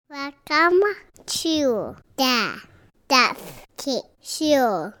Welcome to the Duff Kid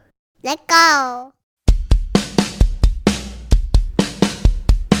Show. Let's go.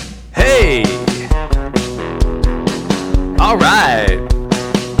 Hey! All right.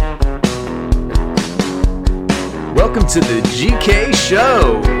 Welcome to the GK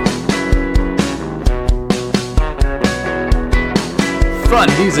Show. Fun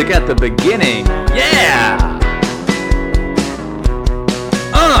music at the beginning. Yeah!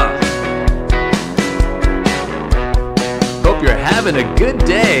 Hope you're having a good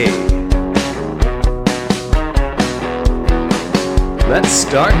day. Let's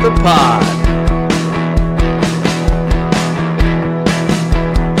start the pod.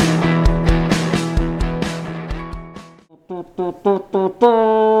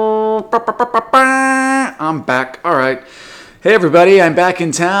 I'm back. All right. Hey everybody, I'm back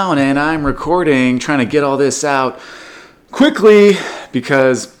in town and I'm recording, trying to get all this out quickly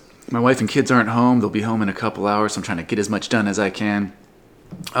because my wife and kids aren't home. They'll be home in a couple hours, so I'm trying to get as much done as I can.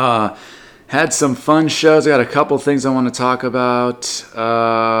 Had some fun shows. I got a couple things I want to talk about.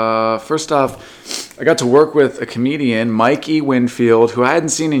 First off, I got to work with a comedian, Mike E. Winfield, who I hadn't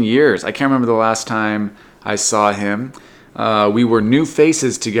seen in years. I can't remember the last time I saw him. We were new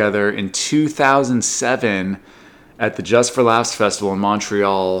faces together in 2007 at the Just for Laughs Festival in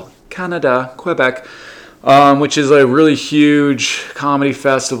Montreal, Canada, Quebec, which is a really huge comedy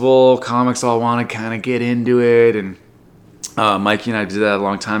festival. Comics all want to kind of get into it, and Mikey and I did that a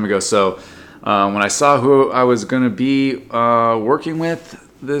long time ago. So when I saw who I was going to be working with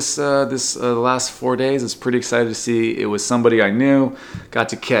this last 4 days, I was pretty excited to see it was somebody I knew. Got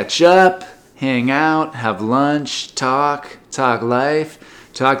to catch up, hang out, have lunch, talk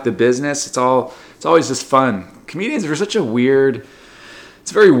life, talk the business. It's always just fun. Comedians are such a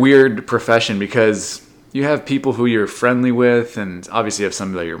very weird profession because you have people who you're friendly with, and obviously you have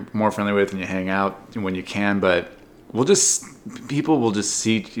some that you're more friendly with and you hang out when you can, but people will just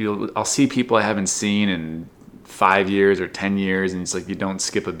see, I'll see people I haven't seen in 5 years or 10 years, and it's like you don't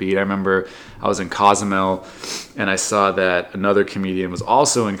skip a beat. I remember I was in Cozumel and I saw that another comedian was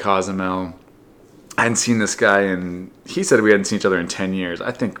also in Cozumel. I hadn't seen this guy, and he said we hadn't seen each other in 10 years.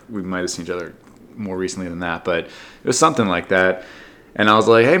 I think we might have seen each other more recently than that, but it was something like that. And I was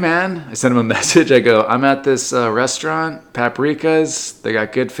like, hey man, I sent him a message. I go, I'm at this restaurant, Paprika's. They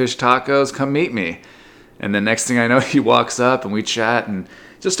got good fish tacos. Come meet me. And the next thing I know, he walks up and we chat, and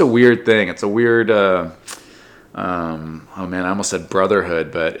just a weird thing. It's a weird, oh man, I almost said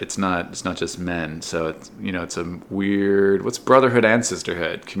brotherhood, but it's not just men. So it's a weird, what's brotherhood and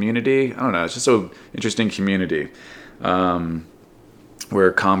sisterhood? Community? I don't know. It's just an interesting community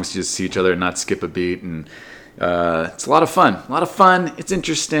where comics just see each other and not skip a beat. And it's a lot of fun. It's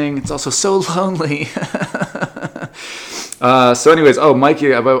interesting. It's also so lonely. So anyways,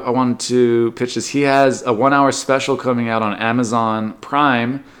 Mikey, I wanted to pitch this. He has a 1 hour special coming out on Amazon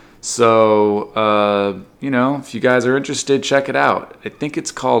Prime. So, if you guys are interested, check it out. I think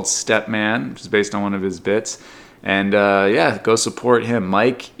it's called Stepman, which is based on one of his bits. And go support him.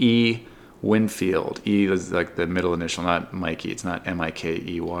 Mike E. Winfield. E is like the middle initial, not Mikey. It's not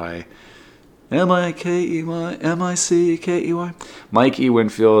M-I-K-E-Y. M-I-K-E-Y, M-I-C-K-E-Y. Mike E.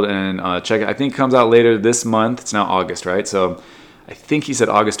 Winfield, and check it. I think it comes out later this month. It's now August, right? So I think he said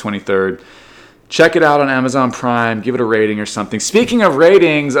August 23rd. Check it out on Amazon Prime. Give it a rating or something. Speaking of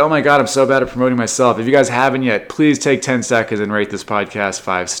ratings, oh my God, I'm so bad at promoting myself. If you guys haven't yet, please take 10 seconds and rate this podcast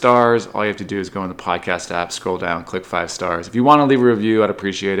 5 stars. All you have to do is go in the podcast app, scroll down, click 5 stars. If you want to leave a review, I'd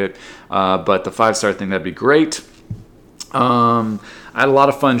appreciate it. But the 5-star thing, that'd be great. I had a lot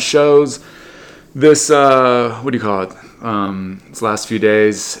of fun shows this last few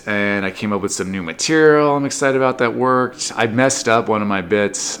days, and I came up with some new material. I'm excited about that. Worked. I messed up one of my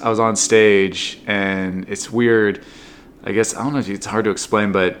bits. I was on stage, and it's weird. I guess, I don't know if it's hard to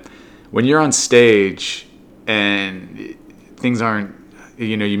explain, but when you're on stage and things aren't,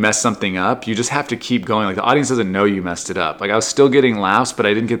 you mess something up, you just have to keep going. Like, the audience doesn't know you messed it up. Like, I was still getting laughs, but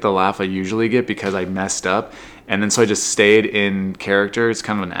I didn't get the laugh I usually get because I messed up. And then so I just stayed in character. It's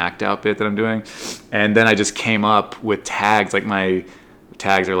kind of an act out bit that I'm doing. And then I just came up with tags. Like, my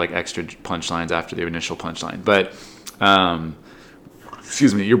tags are like extra punchlines after the initial punchline. But,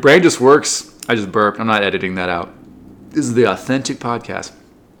 excuse me, your brain just works. I just burped. I'm not editing that out. This is the authentic podcast.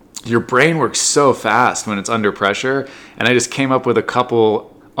 Your brain works so fast when it's under pressure. And I just came up with a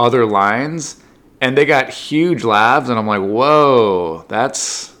couple other lines, and they got huge laughs. And I'm like, whoa,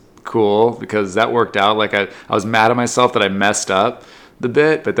 that's cool, because that worked out. Like, I was mad at myself that I messed up the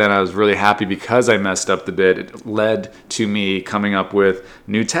bit, but then I was really happy because I messed up the bit. It led to me coming up with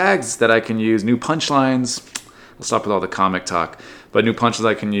new tags that I can use, new punchlines. I'll stop with all the comic talk. but new punches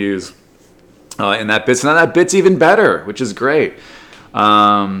I can use in that bit. So now that bit's even better, which is great.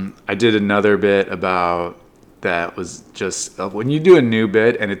 I did another bit about that was just when you do a new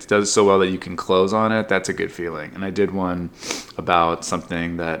bit and it does so well that you can close on it, that's a good feeling. And I did one about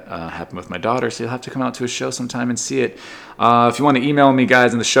something that happened with my daughter, so you'll have to come out to a show sometime and see it. If you want to email me,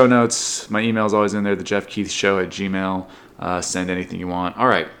 guys, in the show notes, my email is always in there, thejeffkeithshow@gmail. Send anything you want. All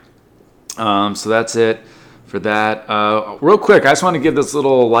right. So that's it for that. Real quick, I just want to give this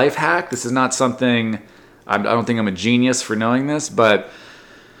little life hack. This is not something, I don't think I'm a genius for knowing this, but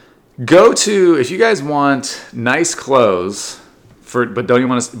if you guys want nice clothes, but you don't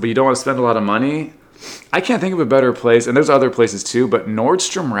want to spend a lot of money, I can't think of a better place, and there's other places too, but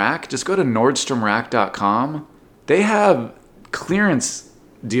Nordstrom Rack, just go to nordstromrack.com. They have clearance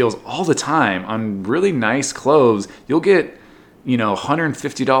deals all the time on really nice clothes. You'll get,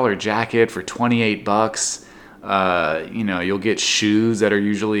 $150 jacket for $28. You'll get shoes that are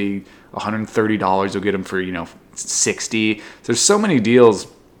usually $130. You'll get them for, $60. There's so many deals.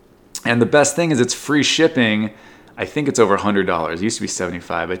 And the best thing is it's free shipping. I think it's over $100. It used to be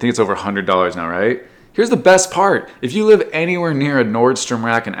 $75. I think it's over $100 now, right? Here's the best part. If you live anywhere near a Nordstrom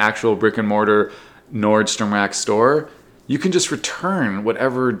Rack, an actual brick and mortar Nordstrom Rack store, you can just return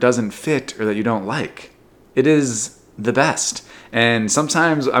whatever doesn't fit or that you don't like. It is the best. And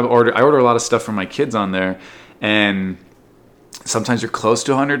sometimes I order a lot of stuff for my kids on there, and sometimes you're close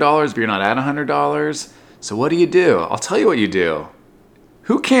to $100, but you're not at $100. So what do? I'll tell you what you do.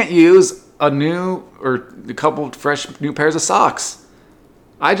 Who can't use a new or a couple fresh new pairs of socks?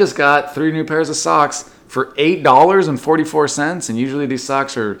 I just got 3 new pairs of socks for $8.44, and usually these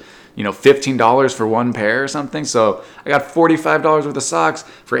socks are, $15 for one pair or something. So I got $45 worth of socks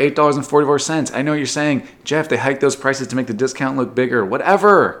for $8.44. I know you're saying, Jeff, they hiked those prices to make the discount look bigger.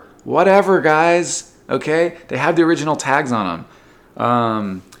 Whatever, guys. Okay, they have the original tags on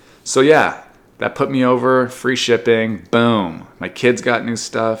them. So yeah. That put me over, free shipping, boom. My kids got new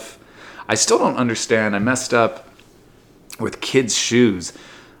stuff. I still don't understand. I messed up with kids' shoes.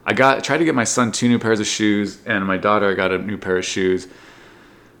 I tried to get my son 2 new pairs of shoes, and my daughter, I got a new pair of shoes.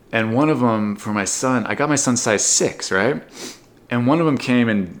 And one of them, for my son, I got my son size 6, right? And one of them came,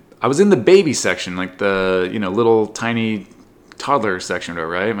 and I was in the baby section, like the, little tiny toddler section,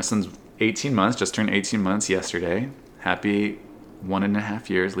 right? My son's 18 months, just turned 18 months yesterday. Happy 1.5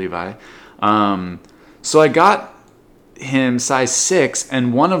 years, Levi. So I got him size 6,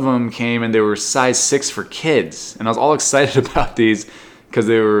 and one of them came and they were size 6 for kids. And I was all excited about these because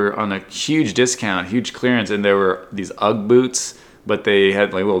they were on a huge discount, huge clearance, and there were these Ugg boots, but they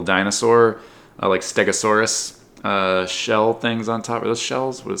had like little dinosaur, like Stegosaurus shell things on top. Are those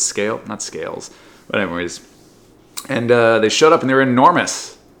shells? What is scale? Not scales. But anyways. And they showed up and they were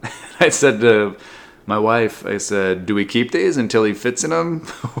enormous. I said to my wife, do we keep these until he fits in them?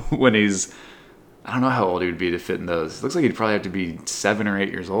 When he's, I don't know how old he would be to fit in those. It looks like he'd probably have to be 7 or 8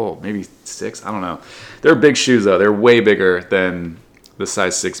 years old, maybe 6. I don't know. They're big shoes though. They're way bigger than the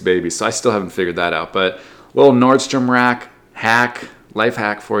size 6 baby. So I still haven't figured that out. But little Nordstrom Rack life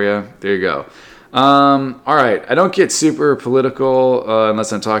hack for you. There you go. All right. I don't get super political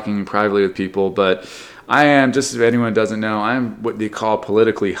unless I'm talking privately with people, but I am, just if anyone doesn't know, I'm what they call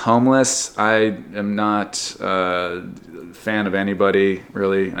politically homeless. I am not a fan of anybody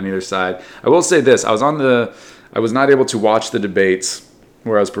really on either side. I will say this: I was not able to watch the debates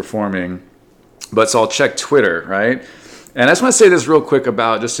where I was performing, but so I'll check Twitter, right? And I just want to say this real quick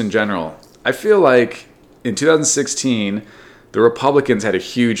about just in general. I feel like in 2016, the Republicans had a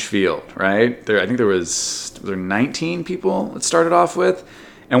huge field, right? I think was there 19 people it started off with.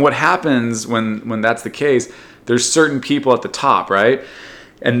 And what happens when that's the case, there's certain people at the top, right?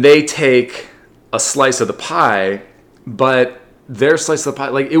 And they take a slice of the pie, but their slice of the pie,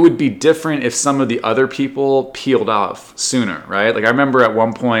 like it would be different if some of the other people peeled off sooner, right? Like I remember at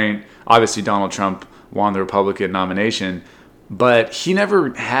one point, obviously Donald Trump won the Republican nomination, but he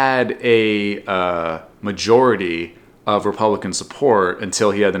never had a majority of Republican support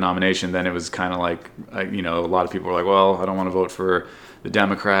until he had the nomination. Then it was kind of like, a lot of people were like, well, I don't want to vote for the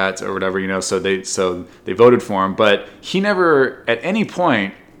Democrats or whatever, so they voted for him. But he never at any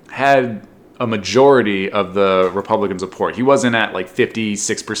point had a majority of the Republican support. He wasn't at like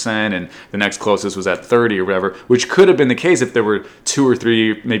 56%, and the next closest was at 30 or whatever, which could have been the case if there were 2 or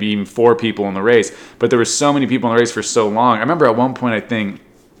 3, maybe even 4 people in the race. But there were so many people in the race for so long. I remember at one point, I think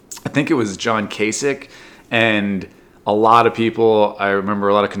it was John Kasich, and a lot of people, I remember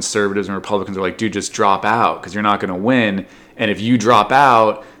a lot of conservatives and Republicans were like, dude, just drop out because you're not going to win. And if you drop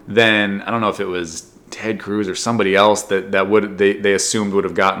out, then I don't know if it was Ted Cruz or somebody else that would they assumed would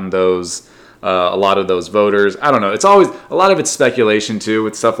have gotten those a lot of those voters. I don't know. It's always a lot of it's speculation too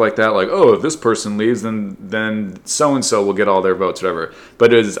with stuff like that. Like, oh, if this person leaves, then so and so will get all their votes, whatever.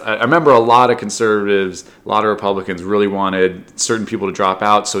 But I remember a lot of conservatives, a lot of Republicans really wanted certain people to drop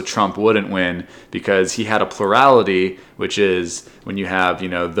out so Trump wouldn't win because he had a plurality, which is when you have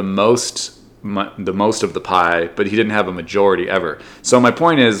the most of the pie, but he didn't have a majority ever. So my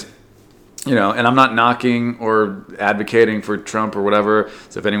point is, and I'm not knocking or advocating for Trump or whatever.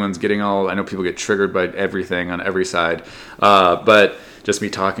 So if anyone's getting I know people get triggered by everything on every side, but just me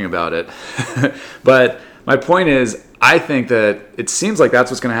talking about it. But my point is, I think that it seems like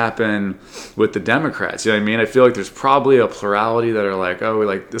that's what's going to happen with the Democrats. You know what I mean? I feel like there's probably a plurality that are like, oh, we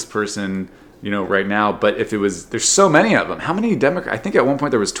like this person, right now. But if there's so many of them. How many Democrats? I think at one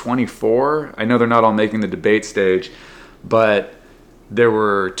point there was 24. I know they're not all making the debate stage, but there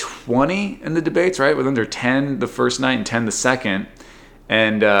were 20 in the debates, right? With under 10 the first night and 10 the second.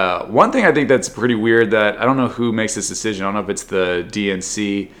 And one thing I think that's pretty weird that I don't know who makes this decision. I don't know if it's the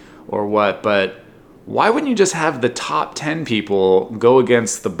DNC or what, but why wouldn't you just have the top 10 people go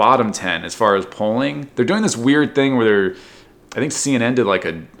against the bottom 10 as far as polling? They're doing this weird thing where I think CNN did like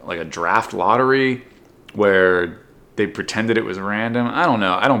a draft lottery where they pretended it was random. I don't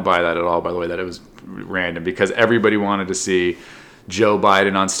know. I don't buy that at all, by the way, that it was random, because everybody wanted to see Joe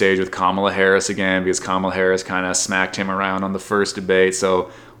Biden on stage with Kamala Harris again because Kamala Harris kind of smacked him around on the first debate.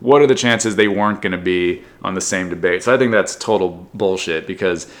 So what are the chances they weren't going to be on the same debate? So I think that's total bullshit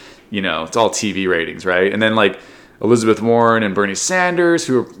because, it's all TV ratings, right? And then like Elizabeth Warren and Bernie Sanders,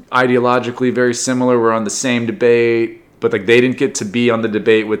 who are ideologically very similar, were on the same debate, but like they didn't get to be on the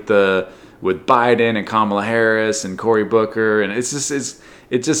debate with Biden and Kamala Harris and Cory Booker. And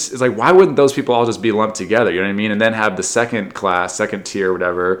it's like, why wouldn't those people all just be lumped together? You know what I mean? And then have the second tier,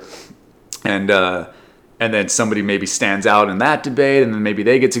 whatever. And then somebody maybe stands out in that debate, and then maybe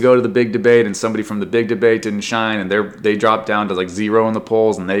they get to go to the big debate, and somebody from the big debate didn't shine, and they drop down to like 0 in the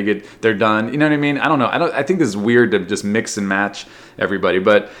polls, and they're done. You know what I mean? I don't know. I think this is weird to just mix and match everybody.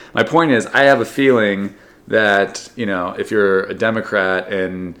 But my point is, I have a feeling that if you're a Democrat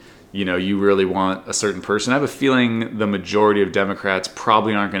and you really want a certain person, I have a feeling the majority of Democrats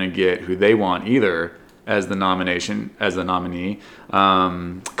probably aren't going to get who they want either as the nominee.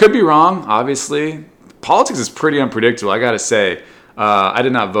 Could be wrong, obviously. Politics is pretty unpredictable, I got to say. I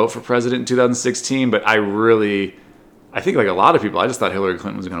did not vote for president in 2016, but I think like a lot of people, I just thought Hillary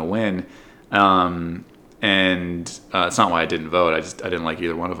Clinton was going to win. And it's not why I didn't vote. I didn't like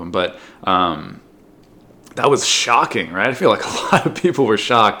either one of them. But that was shocking, right? I feel like a lot of people were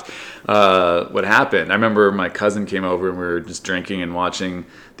shocked what happened. I remember my cousin came over and we were just drinking and watching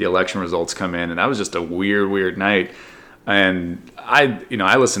the election results come in, and that was just a weird night. And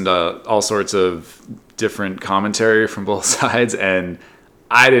I listened to all sorts of different commentary from both sides, and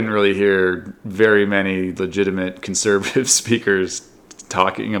I didn't really hear very many legitimate conservative speakers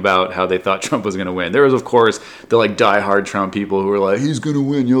talking about how they thought Trump was going to win. There was, of course, the like diehard Trump people who were like, he's going to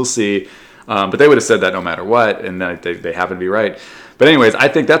win, you'll see. But they would have said that no matter what, and they happen to be right. But anyways, I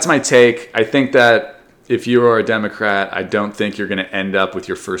think that's my take. I think that if you are a Democrat, I don't think you're going to end up with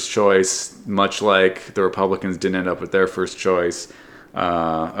your first choice, much like the Republicans didn't end up with their first choice.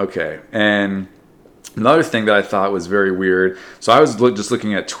 Okay. And another thing that I thought was very weird. So I was just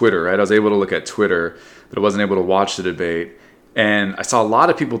looking at Twitter, right? I was able to look at Twitter, but I wasn't able to watch the debate. And I saw a lot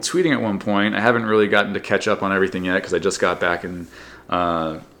of people tweeting at one point. I haven't really gotten to catch up on everything yet because I just got back to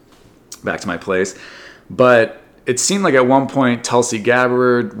my place. But it seemed like at one point Tulsi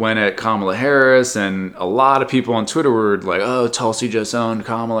Gabbard went at Kamala Harris, and a lot of people on Twitter were like, oh, Tulsi just owned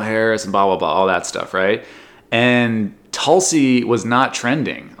Kamala Harris and blah, blah, blah, all that stuff, right? And Tulsi was not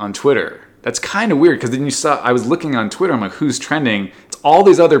trending on Twitter. That's kind of weird because then I was looking on Twitter, I'm like, who's trending? It's all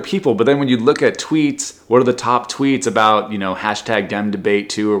these other people. But then when you look at tweets, what are the top tweets about, hashtag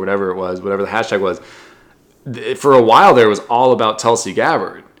 #DemDebate2 or whatever it was, whatever the hashtag was. For a while there, it was all about Tulsi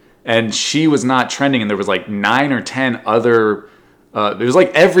Gabbard. And she was not trending, and there was like 9 or 10 other. There was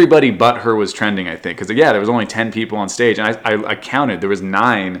like everybody but her was trending, I think, because there was only 10 people on stage, and I counted. There was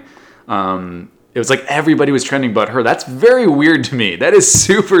 9. It was like everybody was trending but her. That's very weird to me. That is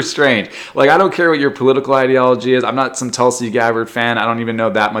super strange. Like, I don't care what your political ideology is. I'm not some Tulsi Gabbard fan. I don't even know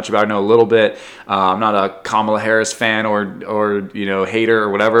that much about her. I know a little bit. I'm not a Kamala Harris fan or hater or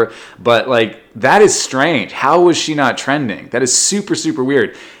whatever. But like, that is strange. How was she not trending? That is super, super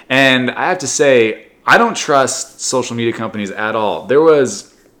weird. And I have to say, I don't trust social media companies at all.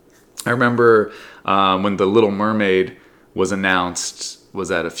 I remember when The Little Mermaid was announced. Was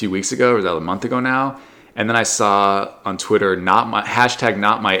that a few weeks ago, or was that a month ago now? And then I saw on Twitter, hashtag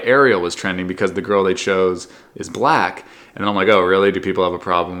not my Ariel was trending because the girl they chose is black. And then I'm like, oh, really? Do people have a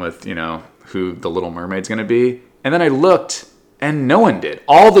problem with, who the Little Mermaid's going to be. And then I looked and no one did.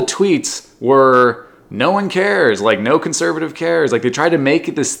 All the tweets were, no one cares. Like, no conservative cares. Like, they tried to make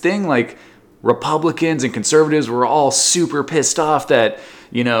it this thing like Republicans and conservatives were all super pissed off that,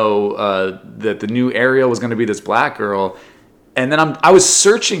 that the new Ariel was going to be this black girl. And then I was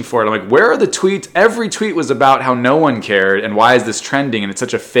searching for it. I'm like, where are the tweets? Every tweet was about how no one cared and why is this trending and it's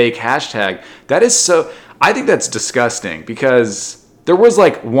such a fake hashtag. I think that's disgusting because there was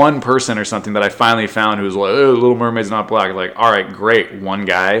like one person or something that I finally found who was like, oh, Little Mermaid's not black. Like, all right, great, one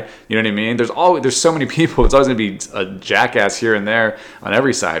guy. You know what I mean? There's so many people. It's always going to be a jackass here and there on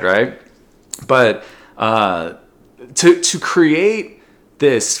every side, right? But to create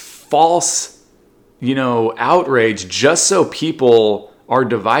this false outrage just so people are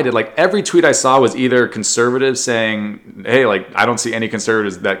divided. Like every tweet I saw was either conservatives saying, hey, like I don't see any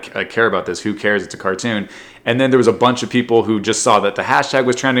conservatives that care about this. Who cares? It's a cartoon. And then there was a bunch of people who just saw that the hashtag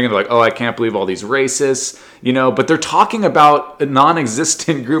was trending and they're like, oh, I can't believe all these racists, but they're talking about a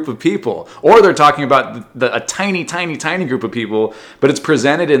non-existent group of people, or they're talking about a tiny, tiny, tiny group of people, but it's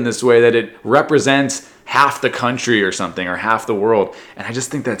presented in this way that it represents half the country or something, or half the world. And I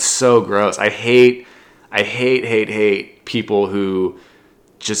just think that's so gross. I hate people who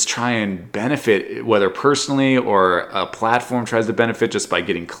just try and benefit, whether personally or a platform tries to benefit just by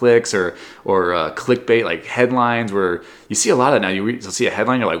getting clicks or clickbait, like headlines, where you see a lot of that now. You'll see a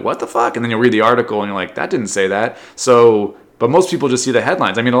headline, you're like, what the fuck? And then you'll read the article and you're like, that didn't say that. So, but most people just see the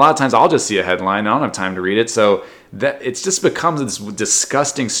headlines. I mean, a lot of times I'll just see a headline. I don't have time to read it. So that it's just becomes this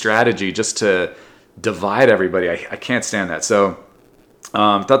disgusting strategy just to divide everybody. I can't stand that. So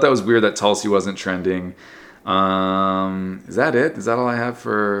thought that was weird that Tulsi wasn't trending. Is that it? Is that all I have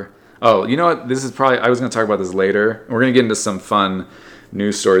for... Oh, you know what? This is probably... I was going to talk about this later. We're going to get into some fun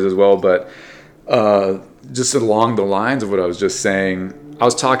news stories as well, but just along the lines of what I was just saying, I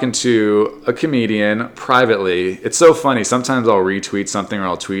was talking to a comedian privately. It's so funny. Sometimes I'll retweet something or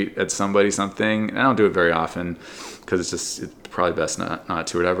I'll tweet at somebody something. And I don't do it very often because it's probably best not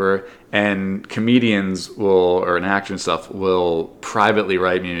to, whatever. And comedians or an actor and stuff will privately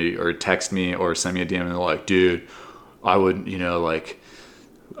write me or text me or send me a DM and they're like, dude, I would,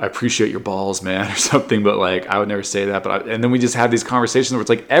 I appreciate your balls, man, or something, but like, I would never say that. And then we just have these conversations where it's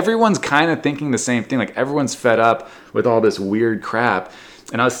like, everyone's kind of thinking the same thing. Like everyone's fed up with all this weird crap.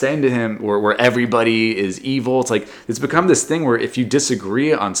 And I was saying to him where everybody is evil. It's like, it's become this thing where if you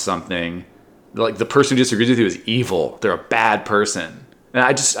disagree on something, like the person who disagrees with you is evil. They're a bad person. And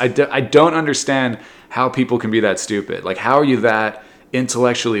I don't understand how people can be that stupid. Like, how are you that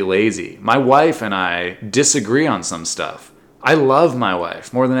intellectually lazy? My wife and I disagree on some stuff. I love my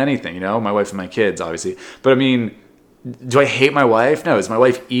wife more than anything, my wife and my kids, obviously. But I mean, do I hate my wife? No. Is my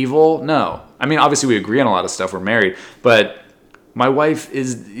wife evil? No. I mean, obviously we agree on a lot of stuff. We're married, but my wife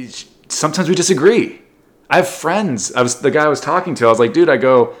sometimes we disagree. I have friends. The guy I was talking to, I was like, dude,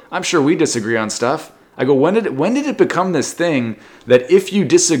 I'm sure we disagree on stuff. I go, when did it become this thing that if you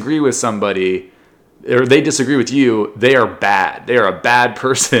disagree with somebody or they disagree with you, they are bad. They are a bad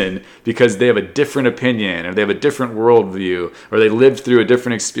person because they have a different opinion or they have a different worldview or they lived through a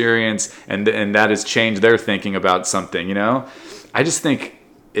different experience and that has changed their thinking about something, I just think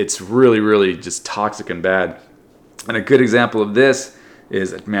it's really, really just toxic and bad. And a good example of this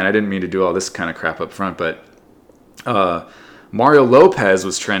is, man, I didn't mean to do all this kind of crap up front, but Mario Lopez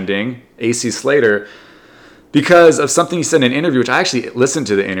was trending, AC Slater, because of something he said in an interview, which I actually listened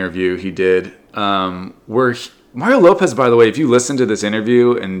to the interview he did, Mario Lopez, by the way, if you listen to this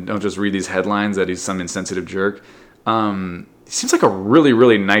interview and don't just read these headlines that he's some insensitive jerk, he seems like a really,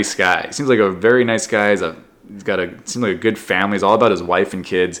 really nice guy. He seems like a very nice guy. Seems like a good family. He's all about his wife and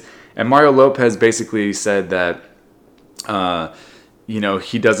kids. And Mario Lopez basically said that,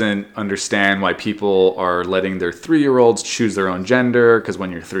 he doesn't understand why people are letting their 3-year-olds choose their own gender. Because when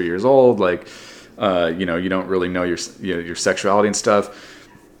you're 3 years old, like, you don't really know your sexuality and stuff.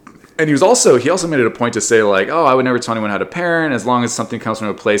 And he also made it a point to say like, oh, I would never tell anyone how to parent as long as something comes from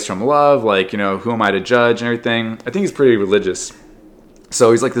a place from love. Like, who am I to judge and everything? I think he's pretty religious.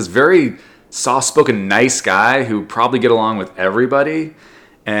 So he's like this very soft-spoken, nice guy who probably get along with everybody.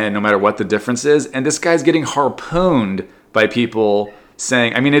 And no matter what the difference is. And this guy's getting harpooned by people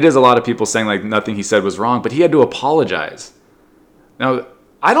saying, I mean, it is a lot of people saying like nothing he said was wrong, but he had to apologize. Now,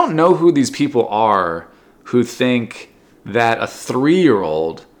 I don't know who these people are who think that a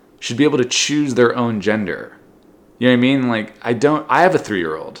 3-year-old should be able to choose their own gender. You know what I mean? Like, I have a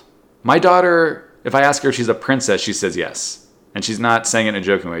 3-year-old. My daughter, if I ask her if she's a princess, she says yes. And she's not saying it in a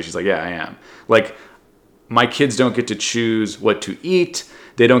joking way. She's like, yeah, I am. Like, my kids don't get to choose what to eat.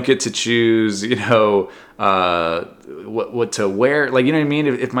 They don't get to choose, what to wear. Like, you know what I mean?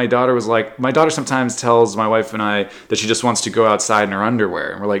 If my daughter was like, my daughter sometimes tells my wife and I that she just wants to go outside in her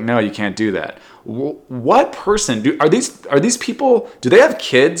underwear. And we're like, no, you can't do that. What person are these people? Do they have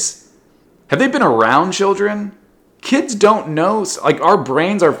kids? Have they been around children? Kids don't know. Like, our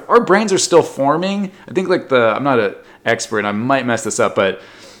brains are still forming. I think I'm not an expert. I might mess this up, but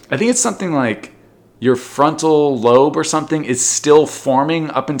I think it's something like your frontal lobe or something is still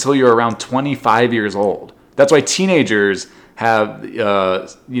forming up until you're around 25 years old. That's why teenagers have,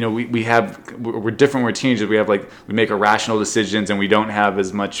 we're different when we're teenagers. We make irrational decisions and we don't have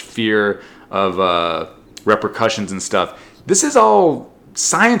as much fear of repercussions and stuff. This is all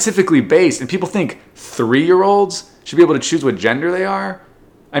scientifically based, and people think 3-year-olds should be able to choose what gender they are.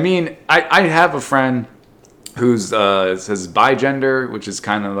 I mean, I have a friend who's says bigender, which is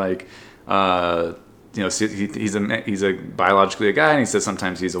kind of like, he's a biologically a guy, and he says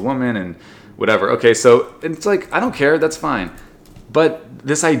sometimes he's a woman and whatever. Okay, so it's like, I don't care, that's fine. But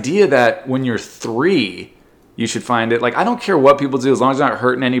this idea that when you're 3, you should find it, like, I don't care what people do, as long as they're not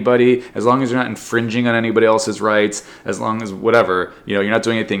hurting anybody, as long as you're not infringing on anybody else's rights, as long as whatever, you're not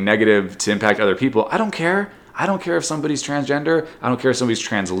doing anything negative to impact other people. I don't care. I don't care if somebody's transgender. I don't care if somebody's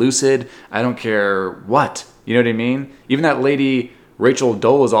translucid. I don't care what. You know what I mean? Even that lady, Rachel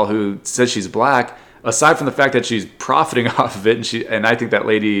Dolezal, who says she's black, aside from the fact that she's profiting off of it, and I think that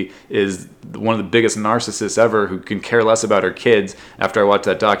lady is one of the biggest narcissists ever, who can care less about her kids after I watched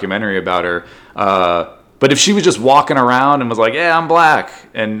that documentary about her. But if she was just walking around and was like, yeah, I'm black,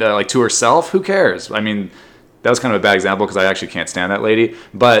 and like to herself, who cares? I mean, that was kind of a bad example because I actually can't stand that lady.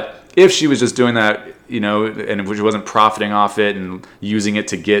 But if she was just doing that, and if she wasn't profiting off it and using it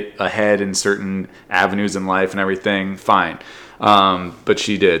to get ahead in certain avenues in life and everything, fine. But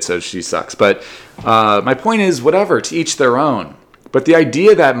she did, so she sucks. But my point is, whatever, to each their own. But the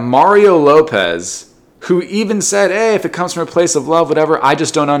idea that Mario Lopez, who even said, hey, if it comes from a place of love, whatever, I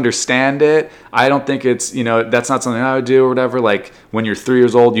just don't understand it. I don't think it's, that's not something I would do or whatever. Like, when you're 3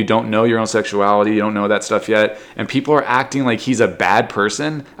 years old, you don't know your own sexuality. You don't know that stuff yet. And people are acting like he's a bad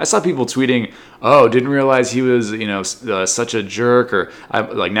person. I saw people tweeting, oh, didn't realize he was, such a jerk. Or,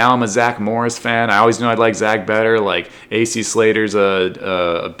 now I'm a Zach Morris fan. I always knew I'd like Zach better. Like, AC Slater's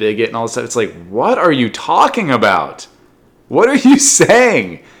a bigot and all this stuff. It's like, what are you talking about? What are you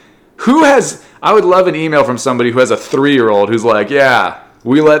saying? I would love an email from somebody who has a 3-year-old who's like, yeah,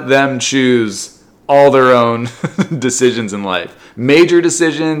 we let them choose all their own decisions in life. Major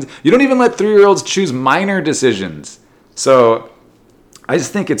decisions. You don't even let 3-year-olds choose minor decisions. So I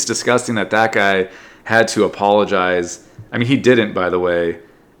just think it's disgusting that guy had to apologize. I mean, he didn't, by the way.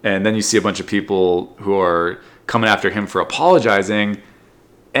 And then you see a bunch of people who are coming after him for apologizing.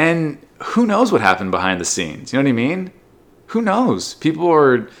 And who knows what happened behind the scenes? You know what I mean? Who knows? People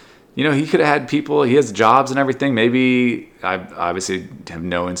are... he could have had people, he has jobs and everything. Maybe, I obviously have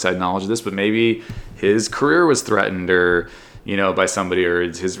no inside knowledge of this, but maybe his career was threatened or, by somebody, or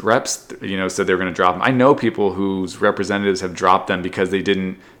his reps, said they were going to drop him. I know people whose representatives have dropped them because they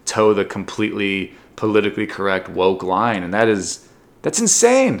didn't toe the completely politically correct woke line. And that's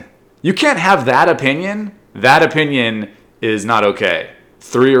insane. You can't have that opinion. That opinion is not okay.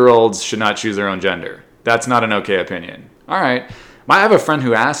 3-year-olds should not choose their own gender. That's not an okay opinion. All right. I have a friend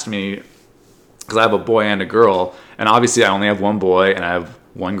who asked me, because I have a boy and a girl, and obviously I only have one boy and I have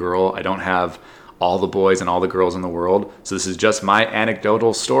one girl. I don't have all the boys and all the girls in the world. So this is just my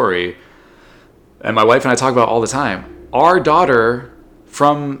anecdotal story. And my wife and I talk about it all the time. Our daughter,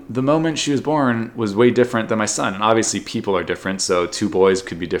 from the moment she was born, was way different than my son. And obviously people are different, so 2 boys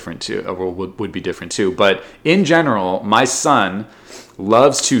could be different too, or would be different too. But in general, my son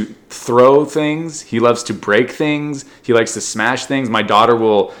loves to throw things. He loves to break things. He likes to smash things. My daughter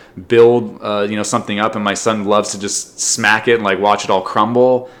will build, something up, and my son loves to just smack it and watch it all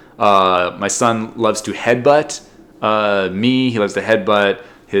crumble. My son loves to headbutt me. He loves to headbutt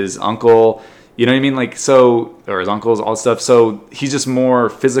his uncle. You know what I mean? Or his uncles, all stuff. So he's just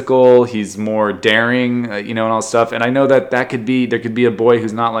more physical. He's more daring, and all stuff. And I know there could be a boy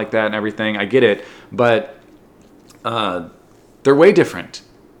who's not like that and everything. I get it, but they're way different.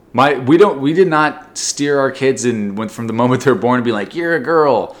 We did not steer our kids in from the moment they're born to be like, you're a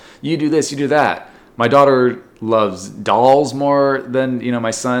girl, you do this, you do that. My daughter loves dolls more than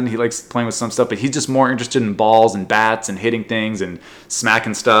my son. He likes playing with some stuff, but he's just more interested in balls and bats and hitting things and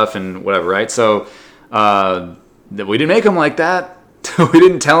smacking stuff and whatever, right? So we didn't make him like that. We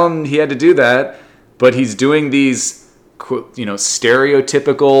didn't tell him he had to do that, but he's doing these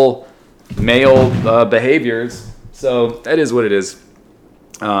stereotypical male behaviors. So that is what it is.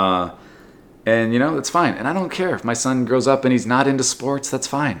 And, that's fine. And I don't care if my son grows up and he's not into sports, that's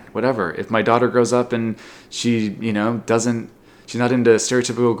fine. Whatever. If my daughter grows up and she, she's not into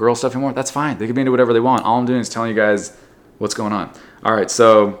stereotypical girl stuff anymore, that's fine. They can be into whatever they want. All I'm doing is telling you guys what's going on. All right,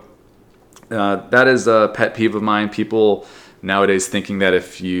 so that is a pet peeve of mine. People nowadays thinking that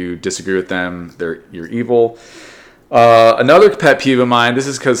if you disagree with them, you're evil. Another pet peeve of mine, this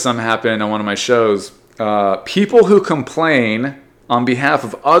is because something happened on one of my shows. People who complain on behalf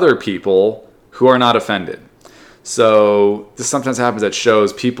of other people who are not offended. So this sometimes happens at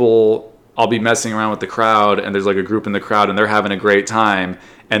shows. I'll be messing around with the crowd, and there's like a group in the crowd, and they're having a great time.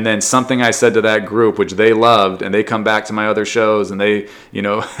 And then something I said to that group, which they loved, and they come back to my other shows, and they,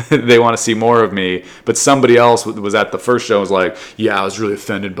 they want to see more of me. But somebody else was at the first show and was like, yeah, I was really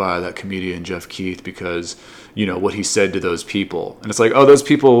offended by that comedian Jeff Keith because, what he said to those people. And it's like, oh, those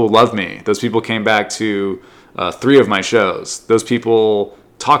people love me. Those people came back to 3 of my shows. Those people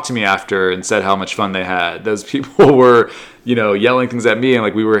talked to me after and said how much fun they had. Those people were, yelling things at me, and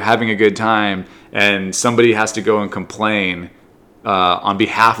like we were having a good time, and somebody has to go and complain on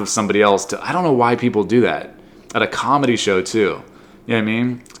behalf of somebody else. I don't know why people do that at a comedy show too. You know what I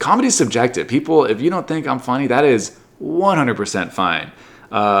mean? Comedy is subjective. People, if you don't think I'm funny, that is 100% fine.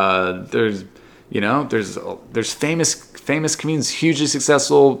 There's famous comedians, hugely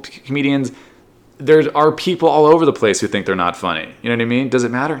successful comedians. There are people all over the place who think they're not funny. You know what I mean? Does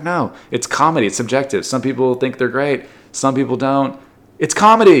it matter? No. It's comedy. It's subjective. Some people think they're great. Some people don't. It's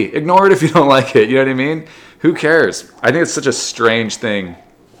comedy. Ignore it if you don't like it. You know what I mean? Who cares? I think it's such a strange thing.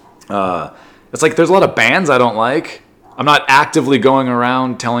 It's like there's a lot of bands I don't like. I'm not actively going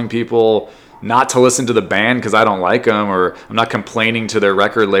around telling people not to listen to the band because I don't like them, or I'm not complaining to their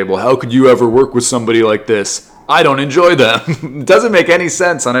record label, how could you ever work with somebody like this? I don't enjoy them. It doesn't make any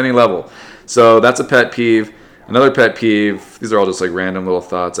sense on any level. So that's a pet peeve. Another pet peeve, these are all just like random little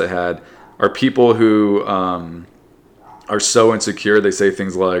thoughts I had, are people who are so insecure they say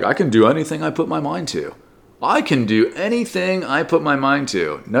things like, I can do anything I put my mind to. I can do anything I put my mind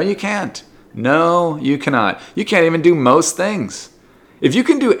to. No, you can't. No, you cannot. You can't even do most things. If you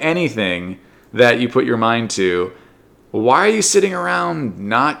can do anything that you put your mind to, why are you sitting around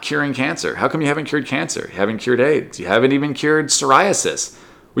not curing cancer? How come you haven't cured cancer? You haven't cured AIDS. You haven't even cured psoriasis.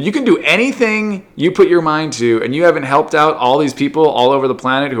 Well, you can do anything you put your mind to, and you haven't helped out all these people all over the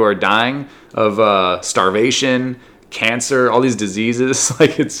planet who are dying of starvation, cancer, all these diseases.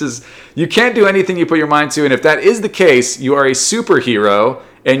 Like, it's just, you can't do anything you put your mind to. And if that is the case, you are a superhero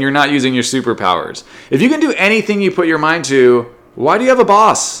and you're not using your superpowers. If you can do anything you put your mind to, why do you have a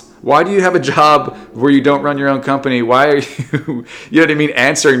boss? Why do you have a job where you don't run your own company? Why are you, you know what I mean,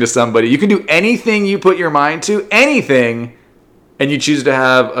 answering to somebody? You can do anything you put your mind to, anything, and you choose to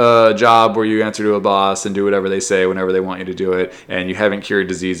have a job where you answer to a boss and do whatever they say whenever they want you to do it, and you haven't cured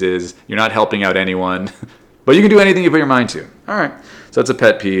diseases, you're not helping out anyone, but you can do anything you put your mind to. All right, so that's a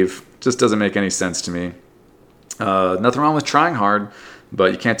pet peeve. Just doesn't make any sense to me. Nothing wrong with trying hard,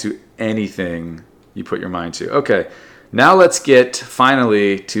 but you can't do anything you put your mind to. Okay. Now let's get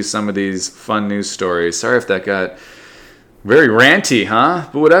finally to some of these fun news stories. Sorry if that got very ranty, huh?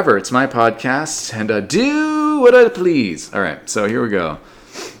 But whatever, it's my podcast, and do what I please. All right, so here we go.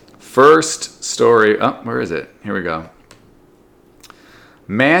 First story. Oh, where is it? Here we go.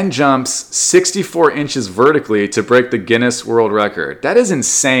 Man jumps 64 inches vertically to break the Guinness World Record. That is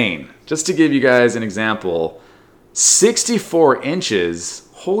insane. Just to give you guys an example, 64 inches.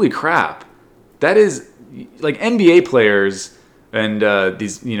 Holy crap. That is... like NBA players and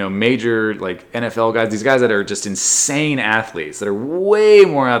these major like NFL guys, these guys that are just insane athletes that are way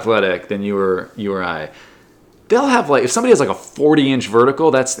more athletic than you or I, they'll have like, if somebody has like a 40-inch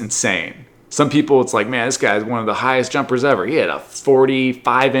vertical, that's insane. Some people, it's like, man, this guy's one of the highest jumpers ever. He had a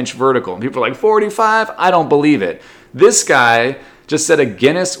 45-inch vertical, and people are like, 45? I don't believe it. This guy just set a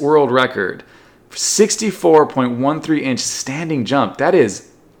Guinness World Record, 64.13-inch standing jump. That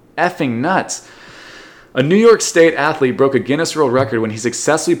is effing nuts. A New York State athlete broke a Guinness World Record when he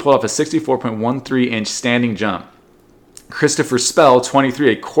successfully pulled off a 64.13-inch standing jump. Christopher Spell,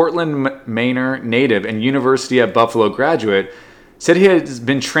 23, a Cortland, Maine native and University at Buffalo graduate, said he has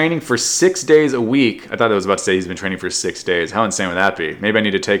been training for 6 days a week. I thought I was about to say he's been training for 6 days. How insane would that be? Maybe I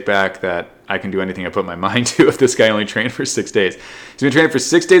need to take back that I can do anything I put my mind to if this guy only trained for 6 days. He's been training for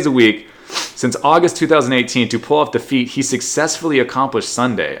 6 days a week since August 2018 to pull off the feat he successfully accomplished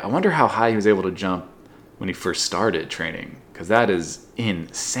Sunday. I wonder how high he was able to jump when he first started training, because that is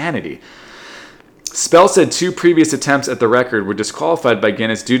insanity. Spell said 2 previous attempts at the record were disqualified by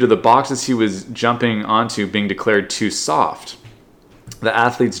Guinness due to the boxes he was jumping onto being declared too soft. The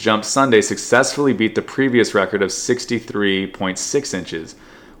athlete's jump Sunday successfully beat the previous record of 63.6 inches,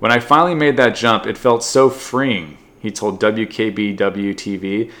 When I finally made that jump, it felt so freeing, he told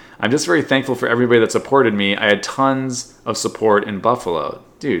WKBW-TV. I'm just very thankful for everybody that supported me. I had tons of support in Buffalo.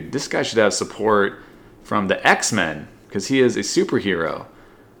 Dude, this guy should have support from the X-Men because he is a superhero.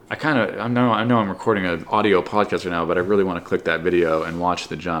 I know I'm recording an audio podcast right now, but I really want to click that video and watch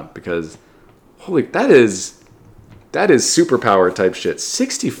the jump because holy, that is superpower type shit.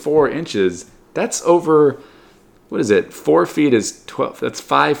 64 inches. That's over, what is it? 4 feet is 12. That's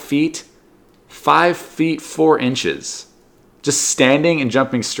 5 feet. 5 feet 4 inches. Just standing and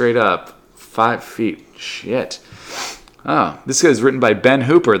jumping straight up. 5 feet. Shit. Oh, this is written by Ben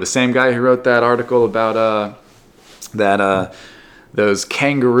Hooper, the same guy who wrote that article about that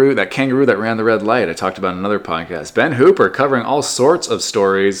kangaroo that ran the red light I talked about in another podcast. Ben Hooper covering all sorts of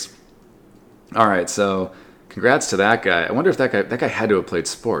stories. All right, so congrats to that guy. I wonder if that guy had to have played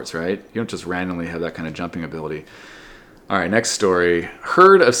sports, right? You don't just randomly have that kind of jumping ability. All right, next story.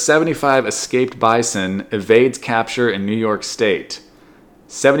 Herd of 75 escaped bison evades capture in New York State.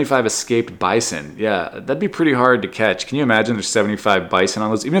 75 escaped bison. Yeah, that'd be pretty hard to catch. Can you imagine there's 75 bison on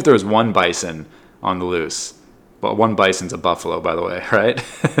the loose? Even if there was one bison on the loose. Well, one bison's a buffalo, by the way, right?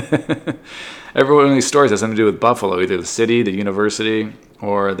 Every one of these stories has something to do with buffalo, either the city, the university,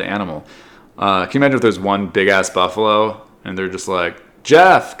 or the animal. Can you imagine if there's one big-ass buffalo, and they're just like,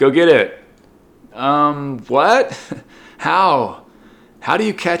 Jeff, go get it. What? How? How do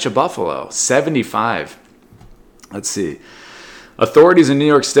you catch a buffalo? 75. Let's see. Authorities in New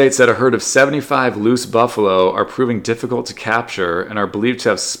York State said a herd of 75 loose buffalo are proving difficult to capture and are believed to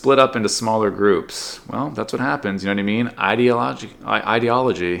have split up into smaller groups. Well, that's what happens, you know what I mean?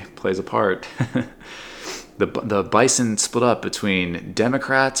 Ideology plays a part. The bison split up between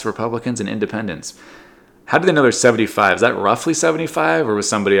Democrats, Republicans, and independents. How do they know there's 75? Is that roughly 75? Or was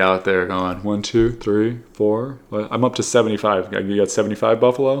somebody out there going, 1, 2, 3, 4? I'm up to 75. You got 75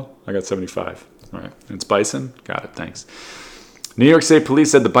 buffalo? I got 75. All right. And it's bison? Got it. Thanks. New York State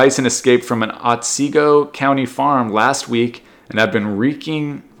police said the bison escaped from an Otsego County farm last week and have been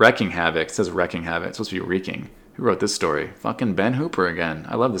wreaking havoc. It says wrecking havoc. It's supposed to be wreaking. Who wrote this story? Fucking Ben Hooper again.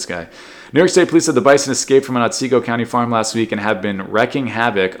 I love this guy. New York State police said the bison escaped from an Otsego County farm last week and have been wreaking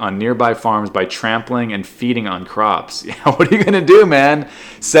havoc on nearby farms by trampling and feeding on crops. Yeah, what are you going to do, man?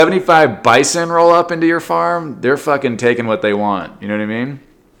 75 bison roll up into your farm? They're fucking taking what they want. You know what I mean?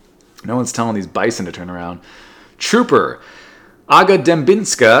 No one's telling these bison to turn around. Trooper Aga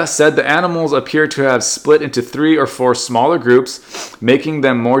Dembinska said the animals appear to have split into 3 or 4 smaller groups, making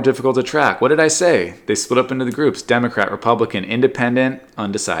them more difficult to track. What did I say? They split up into the groups: Democrat, Republican, Independent,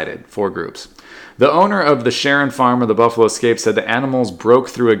 undecided. 4 groups. The owner of the Sharon farm where the buffalo escaped said the animals broke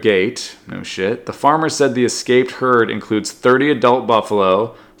through a gate. No shit. The farmer said the escaped herd includes 30 adult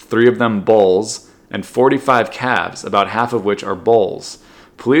buffalo, 3 of them bulls, and 45 calves, about half of which are bulls.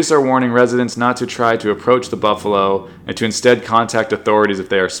 Police are warning residents not to try to approach the buffalo and to instead contact authorities if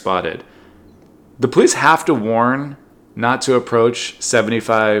they are spotted. The police have to warn not to approach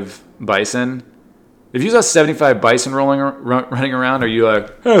 75 bison. If you saw 75 bison running around, are you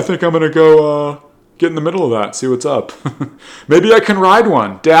like, hey, I think I'm going to go get in the middle of that, see what's up? Maybe I can ride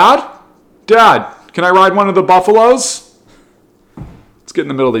one. Dad, can I ride one of the buffaloes? Let's get in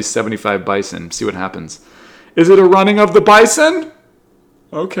the middle of these 75 bison, see what happens. Is it a running of the bison?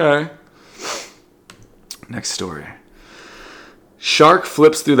 Okay. Next story. Shark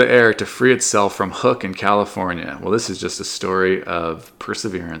flips through the air to free itself from hook in California. Well, this is just a story of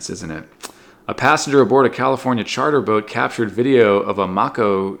perseverance, isn't it? A passenger aboard a California charter boat captured video of a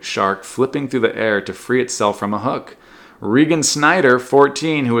mako shark flipping through the air to free itself from a hook. Regan Snyder,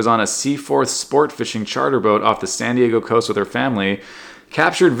 14, who was on a Seaforth sport fishing charter boat off the San Diego coast with her family,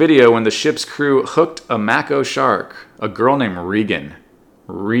 captured video when the ship's crew hooked a mako shark, a girl named Regan.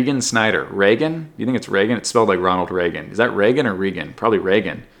 Regan Snyder. Reagan? You think it's Reagan? It's spelled like Ronald Reagan. Is that Reagan or Regan? Probably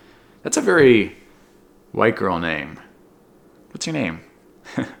Reagan. That's a very white girl name. What's your name?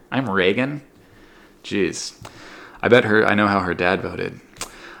 I'm Reagan? Jeez. I know how her dad voted.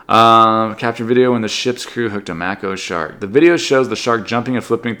 Captured video when the ship's crew hooked a mako shark. The video shows the shark jumping and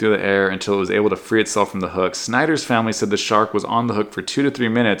flipping through the air until it was able to free itself from the hook. Snyder's family said the shark was on the hook for 2 to 3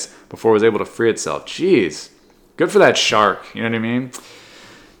 minutes before it was able to free itself. Jeez. Good for that shark. You know what I mean?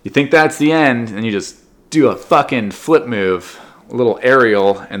 You think that's the end, and you just do a fucking flip move, a little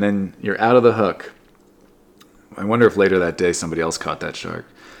aerial, and then you're out of the hook. I wonder if later that day somebody else caught that shark.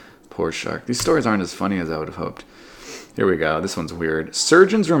 Poor shark. These stories aren't as funny as I would have hoped. Here we go. This one's weird.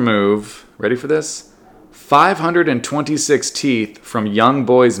 Surgeons remove, ready for this? 526 teeth from young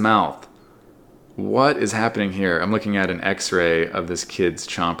boy's mouth. What is happening here? I'm looking at an x-ray of this kid's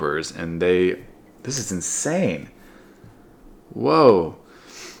chompers, and this is insane. Whoa.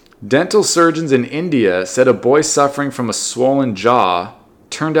 Dental surgeons in India said a boy suffering from a swollen jaw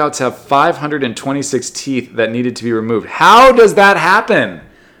turned out to have 526 teeth that needed to be removed. How does that happen?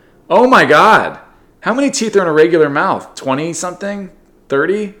 Oh my God. How many teeth are in a regular mouth? 20 something?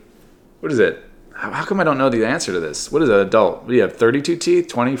 30? What is it? How come I don't know the answer to this? What is an adult? Do you have 32 teeth?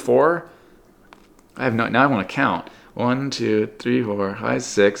 24? Now I want to count. 1, 2, 3, 4, 5,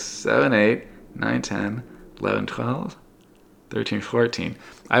 6, 7, 8, 9, 10, 11, 12, 13, 14.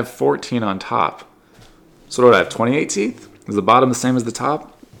 I have 14 on top. So what do I have, 28 teeth? Is the bottom the same as the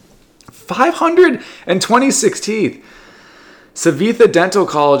top? 526 teeth. Savitha Dental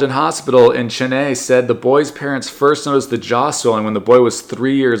College and Hospital in Chennai said the boy's parents first noticed the jaw swelling when the boy was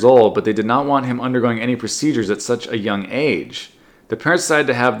 3 years old, but they did not want him undergoing any procedures at such a young age. The parents decided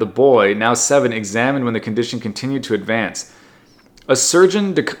to have the boy, now 7, examined when the condition continued to advance. A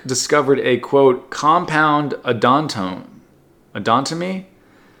surgeon discovered a, quote, compound odontomy,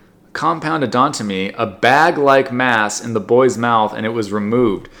 a bag-like mass in the boy's mouth, and it was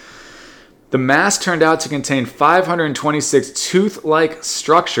removed. The mass turned out to contain 526 tooth-like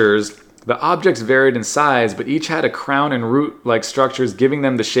structures. The objects varied in size, but each had a crown and root-like structures, giving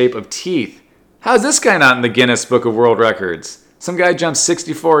them the shape of teeth. How's this guy not in the Guinness Book of World Records? Some guy jumped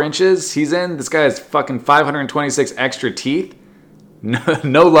 64 inches. He's in. This guy has fucking 526 extra teeth.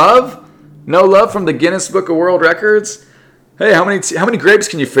 No love? No love from the Guinness Book of World Records? Hey, how many grapes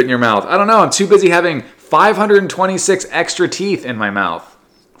can you fit in your mouth? I don't know. I'm too busy having 526 extra teeth in my mouth.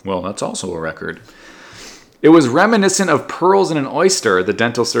 Well, that's also a record. It was reminiscent of pearls in an oyster, the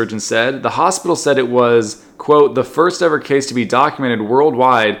dental surgeon said. The hospital said it was, quote, the first ever case to be documented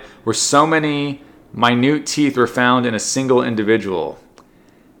worldwide where so many minute teeth were found in a single individual.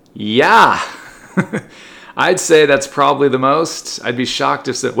 Yeah. I'd say that's probably the most. I'd be shocked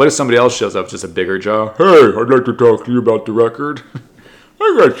what if somebody else shows up, just a bigger jaw? Hey, I'd like to talk to you about the record.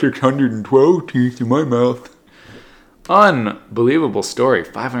 I got 612 teeth in my mouth. Unbelievable story.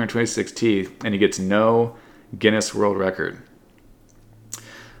 526 teeth, and he gets no Guinness World Record.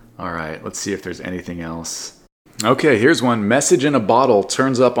 All right, let's see if there's anything else. Okay, here's one. Message in a bottle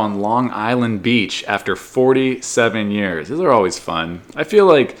turns up on Long Island Beach after 47 years. These are always fun. I feel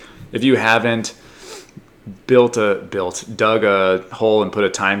like if you haven't dug a hole and put a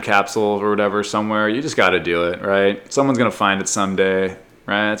time capsule or whatever somewhere, you just got to do it, right? Someone's going to find it someday,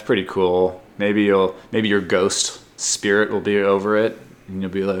 right? It's pretty cool. Maybe your ghost spirit will be over it, and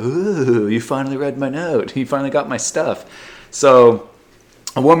you'll be like, ooh, you finally read my note. You finally got my stuff. So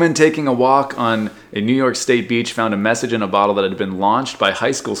a woman taking a walk on a New York State beach found a message in a bottle that had been launched by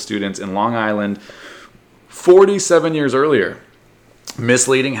high school students in Long Island 47 years earlier.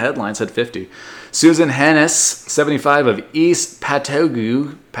 Misleading headline said 50. Susan Hennis, 75, of East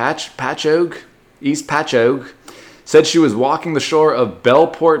Patchogue, said she was walking the shore of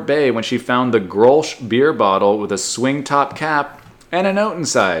Bellport Bay when she found the Grolsch beer bottle with a swing top cap and a note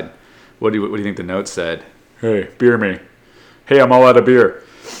inside. What do you think the note said? Hey, beer me. Hey, I'm all out of beer.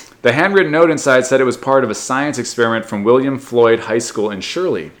 The handwritten note inside said it was part of a science experiment from William Floyd High School in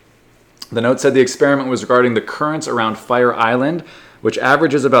Shirley. The note said the experiment was regarding the currents around Fire Island, which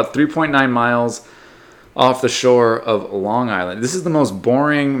averages about 3.9 miles off the shore of Long Island. This is the most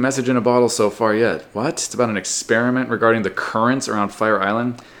boring message in a bottle so far yet. What? It's about an experiment regarding the currents around Fire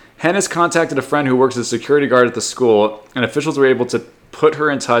Island. Hennis contacted a friend who works as a security guard at the school, and officials were able to put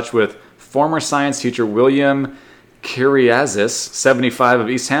her in touch with former science teacher William Kyriazis, 75, of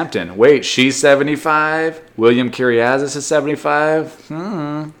East Hampton. Wait, she's 75? William Kyriazis is 75?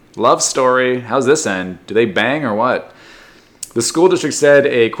 Love story. How's this end? Do they bang or what? The school district said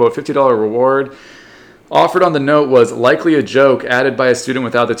a, quote, $50 reward offered on the note was likely a joke added by a student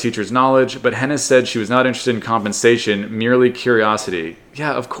without the teacher's knowledge, but Hennis said she was not interested in compensation, merely curiosity.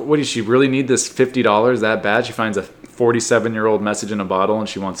 Yeah, of course. What, does she really need this $50 that bad? She finds a 47-year-old message in a bottle and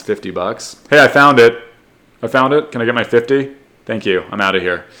she wants $50. Hey, I found it. Can I get my 50? Thank you. I'm out of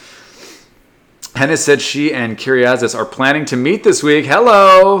here. Hennis said she and Kyriazis are planning to meet this week.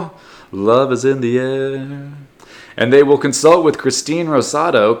 Hello. Love is in the air. And they will consult with Christine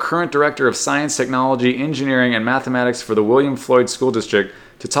Rosado, current director of Science, Technology, Engineering, and Mathematics for the William Floyd School District,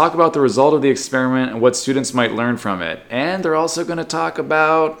 to talk about the result of the experiment and what students might learn from it. And they're also going to talk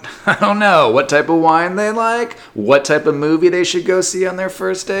about, I don't know, what type of wine they like, what type of movie they should go see on their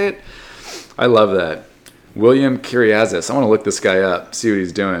first date. I love that. William Kyriazis. I want to look this guy up, see what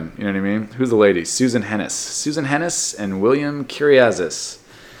he's doing. You know what I mean? Who's the lady? Susan Hennis. Susan Hennis and William Kyriazis.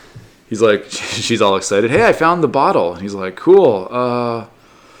 He's like, she's all excited. Hey, I found the bottle. And he's like, cool. What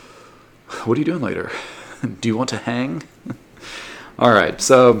are you doing later? Do you want to hang? All right.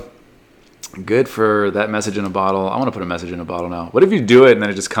 So Good for that message in a bottle. I want to put a message in a bottle now. What if you do it and then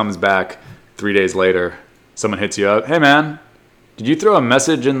it just comes back 3 days later? Someone hits you up. Hey, man, did you throw a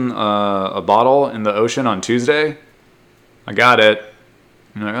message in a bottle in the ocean on Tuesday? I got it.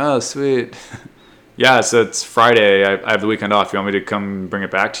 And you're like, oh, sweet. Yeah, so it's Friday. I have the weekend off. You want me to come bring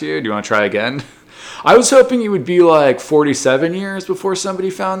it back to you? Do you want to try again? I was hoping it would be like 47 years before somebody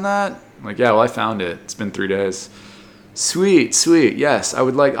found that. I'm like, yeah, well, I found it. It's been 3 days. Sweet, sweet. Yes, I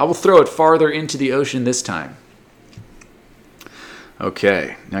will throw it farther into the ocean this time.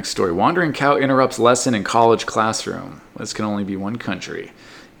 Okay, next story. Wandering cow interrupts lesson in college classroom. This can only be one country,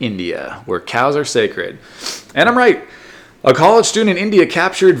 India, where cows are sacred. And I'm right. A college student in India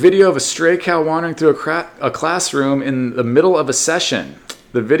captured video of a stray cow wandering through a classroom in the middle of a session.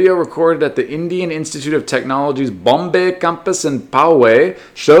 The video, recorded at the Indian Institute of Technology's Bombay campus in Poway,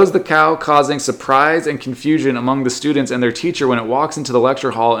 shows the cow causing surprise and confusion among the students and their teacher when it walks into the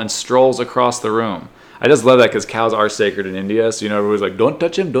lecture hall and strolls across the room. I just love that because cows are sacred in India, so everybody's like, don't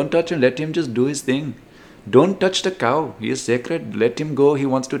touch him, let him just do his thing. Don't touch the cow, he is sacred, let him go, he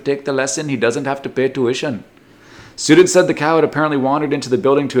wants to take the lesson, he doesn't have to pay tuition. Students said the cow had apparently wandered into the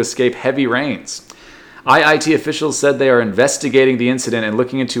building to escape heavy rains. IIT officials said they are investigating the incident and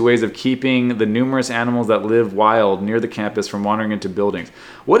looking into ways of keeping the numerous animals that live wild near the campus from wandering into buildings.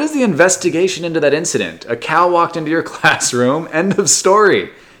 What is the investigation into that incident? A cow walked into your classroom, end of story.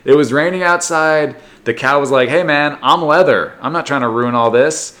 It was raining outside. The cow was like, hey man, I'm leather. I'm not trying to ruin all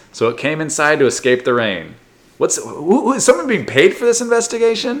this. So it came inside to escape the rain. Is someone being paid for this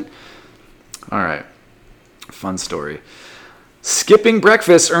investigation? All right. Fun story. Skipping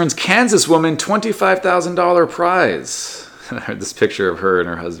breakfast earns Kansas woman $25,000 prize. I heard this picture of her and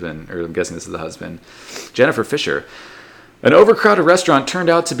her husband, or I'm guessing this is the husband, Jennifer Fisher. An overcrowded restaurant turned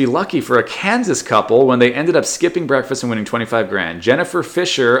out to be lucky for a Kansas couple when they ended up skipping breakfast and winning $25,000. Jennifer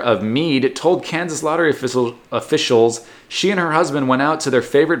Fisher of Meade told Kansas lottery officials she and her husband went out to their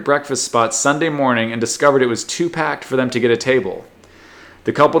favorite breakfast spot Sunday morning and discovered it was too packed for them to get a table.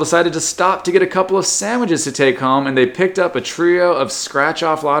 The couple decided to stop to get a couple of sandwiches to take home, and they picked up a trio of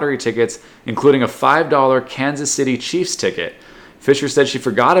scratch-off lottery tickets, including a $5 Kansas City Chiefs ticket. Fisher said she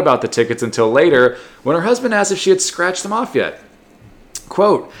forgot about the tickets until later when her husband asked if she had scratched them off yet.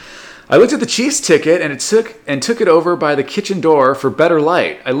 Quote, I looked at the Chiefs ticket and took it over by the kitchen door for better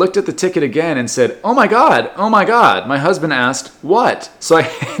light. I looked at the ticket again and said, oh my God. My husband asked, what?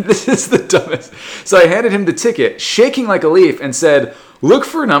 This is the dumbest. So I handed him the ticket, shaking like a leaf, and said, look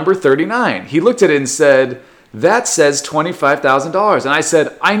for number 39. He looked at it and said, that says $25,000. And I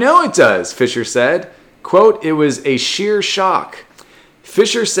said, I know it does, Fisher said. Quote, it was a sheer shock.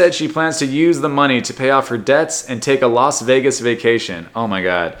 Fisher said she plans to use the money to pay off her debts and take a Las Vegas vacation. Oh my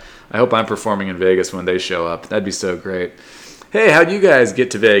God. I hope I'm performing in Vegas when they show up. That'd be so great. Hey, how'd you guys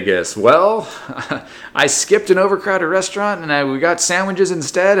get to Vegas? Well, I skipped an overcrowded restaurant and we got sandwiches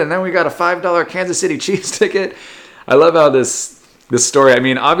instead, and then we got a $5 Kansas City Chiefs ticket. I love how this story, I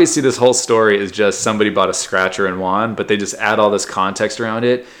mean, obviously this whole story is just somebody bought a scratcher and won, but they just add all this context around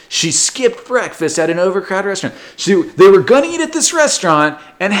it. She skipped breakfast at an overcrowded restaurant. They were going to eat at this restaurant,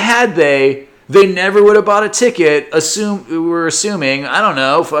 and had they never would have bought a ticket. We're assuming, I don't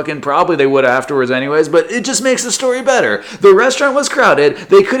know, fucking probably they would have afterwards anyways, but it just makes the story better. The restaurant was crowded.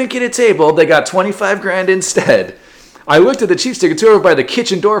 They couldn't get a table. They got $25,000 instead. I looked at the Chiefs ticket over by the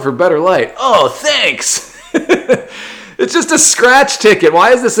kitchen door for better light. Oh, thanks. It's just a scratch ticket.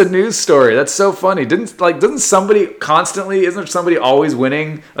 Why is this a news story? That's so funny. Isn't somebody always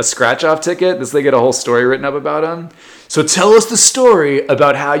winning a scratch off ticket? They get a whole story written up about them? So tell us the story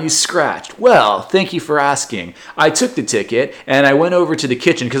about how you scratched. Well, thank you for asking. I took the ticket and I went over to the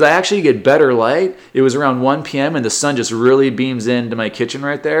kitchen because I actually get better light. It was around 1 p.m. and the sun just really beams into my kitchen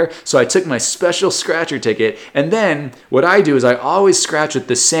right there. So I took my special scratcher ticket, and then what I do is I always scratch with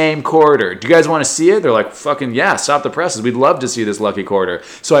the same quarter. Do you guys want to see it? They're like, fucking yeah, stop the presses. We'd love to see this lucky quarter.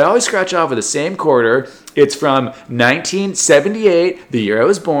 So I always scratch off with the same quarter. It's from 1978, the year I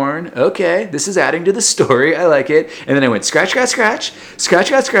was born. Okay, this is adding to the story. I like it. And then I went scratch, scratch, scratch, scratch,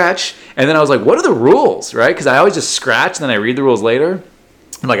 scratch, scratch. And then I was like, what are the rules, right? Because I always just scratch, and then I read the rules later.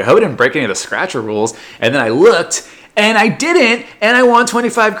 I'm like, I hope I didn't break any of the scratcher rules. And then I looked, and I didn't, and I won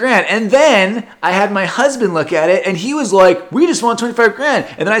 $25,000. And then I had my husband look at it, and he was like, we just won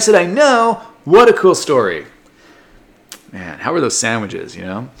 $25,000. And then I said, I know. What a cool story. Man, how were those sandwiches,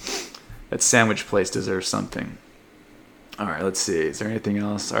 That sandwich place deserves something. All right, let's see. Is there anything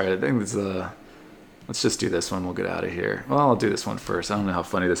else? All right, I think let's just do this one. We'll get out of here. Well, I'll do this one first. I don't know how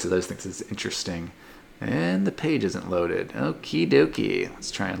funny this is. I just think this is interesting. And the page isn't loaded. Okie dokie.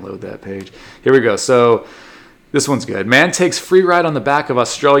 Let's try and load that page. Here we go. So This one's good. Man takes free ride on the back of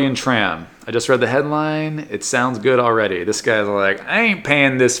Australian tram. I just read the headline. It sounds good already. This guy's like, I ain't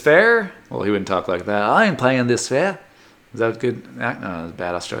paying this fare. Well, he wouldn't talk like that. I ain't paying this fare. Is that a good? No, that's a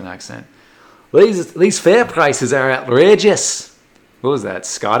bad Australian accent. These fare prices are outrageous. What was that?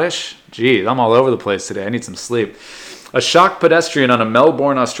 Scottish? Geez, I'm all over the place today. I need some sleep. A shocked pedestrian on a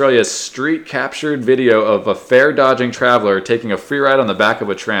Melbourne, Australia street captured video of a fare-dodging traveler taking a free ride on the back of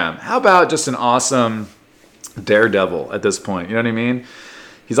a tram. How about just an awesome daredevil at this point? You know what I mean?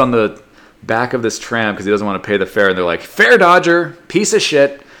 He's on the back of this tram because he doesn't want to pay the fare, and they're like, fare dodger, piece of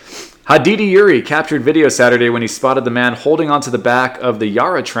shit. Hadidi Yuri captured video Saturday when he spotted the man holding onto the back of the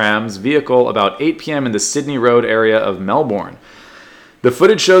Yarra Tram's vehicle about 8 p.m. in the Sydney Road area of Melbourne. The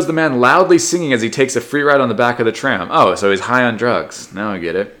footage shows the man loudly singing as he takes a free ride on the back of the tram. Oh, so he's high on drugs. Now I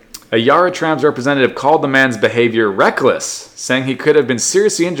get it. A Yarra Tram's representative called the man's behavior reckless, saying he could have been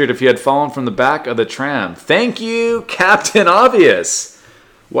seriously injured if he had fallen from the back of the tram. Thank you, Captain Obvious.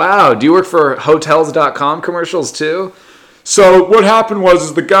 Wow, do you work for Hotels.com commercials too? So what happened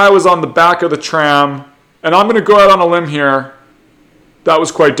was the guy was on the back of the tram, and I'm going to go out on a limb here. That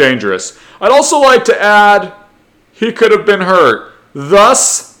was quite dangerous. I'd also like to add, he could have been hurt.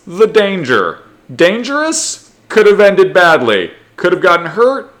 Thus, the danger. Dangerous? Could have ended badly. Could have gotten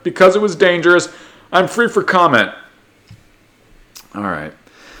hurt because it was dangerous. I'm free for comment. All right.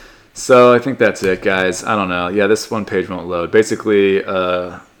 So I think that's it, guys. I don't know. Yeah, this one page won't load. Basically,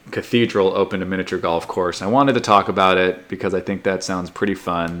 Cathedral opened a miniature golf course. I wanted to talk about it because I think that sounds pretty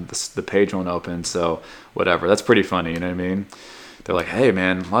fun. The page won't open, so whatever. That's pretty funny, you know what I mean? They're like, hey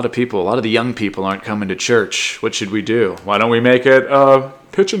man, a lot of the young people aren't coming to church. What should we do? Why don't we make it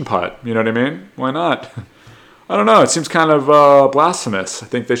pitch and putt? You know what I mean? Why not? I don't know. It seems kind of blasphemous. I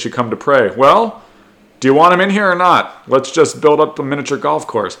think they should come to pray. Well, do you want them in here or not? Let's just build up a miniature golf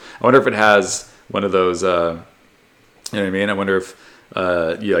course. I wonder if it has one of those, you know what I mean? I wonder if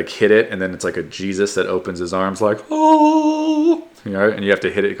you like hit it and then it's like a Jesus that opens his arms like, oh, you know, and you have to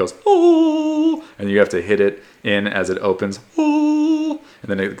hit it. It goes, oh, and you have to hit it in as it opens, oh, and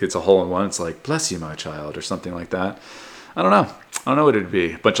then it gets a hole in one. It's like, bless you, my child, or something like that. I don't know what it'd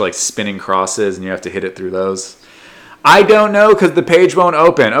be. A bunch of like spinning crosses and you have to hit it through those. I don't know because the page won't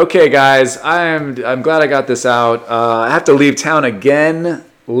open. Okay, guys, I'm glad I got this out. I have to leave town again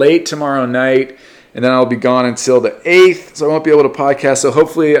late tomorrow night. And then I'll be gone until the 8th, so I won't be able to podcast. So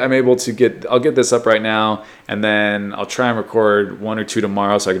hopefully I'll get this up right now, and then I'll try and record one or two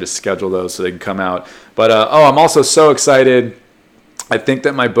tomorrow so I can just schedule those so they can come out. But, I'm also so excited. I think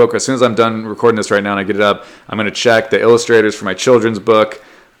that my book, as soon as I'm done recording this right now and I get it up, I'm going to check the illustrators for my children's book.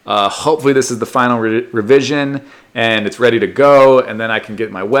 Hopefully this is the final revision and it's ready to go, and then I can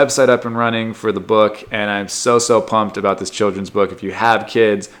get my website up and running for the book. And I'm so pumped about this children's book. If you have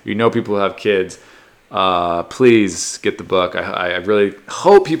kids, you know people who have kids, please get the book. I really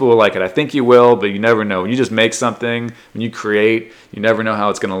hope people will like it. I think you will, but you never know. When you just make something, when you create, you never know how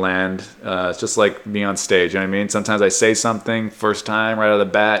it's going to land. It's just like me on stage, you know what I mean? Sometimes I say something first time right out of the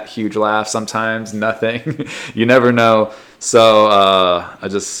bat, huge laugh. Sometimes nothing. You never know. So I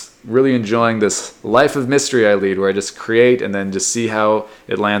just really enjoying this life of mystery I lead, where I just create and then just see how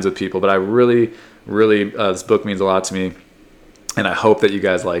it lands with people. But I really, this book means a lot to me, and I hope that you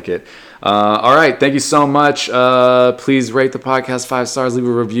guys like it. All right. Thank you so much. Please rate the podcast 5 stars. Leave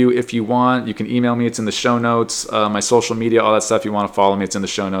a review if you want. You can email me. It's in the show notes. My social media, all that stuff. You want to follow me, it's in the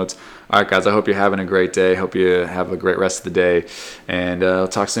show notes. All right, guys. I hope you're having a great day. Hope you have a great rest of the day. And I'll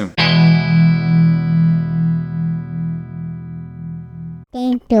talk soon.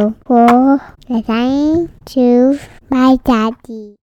 Thank you for listening to my daddy.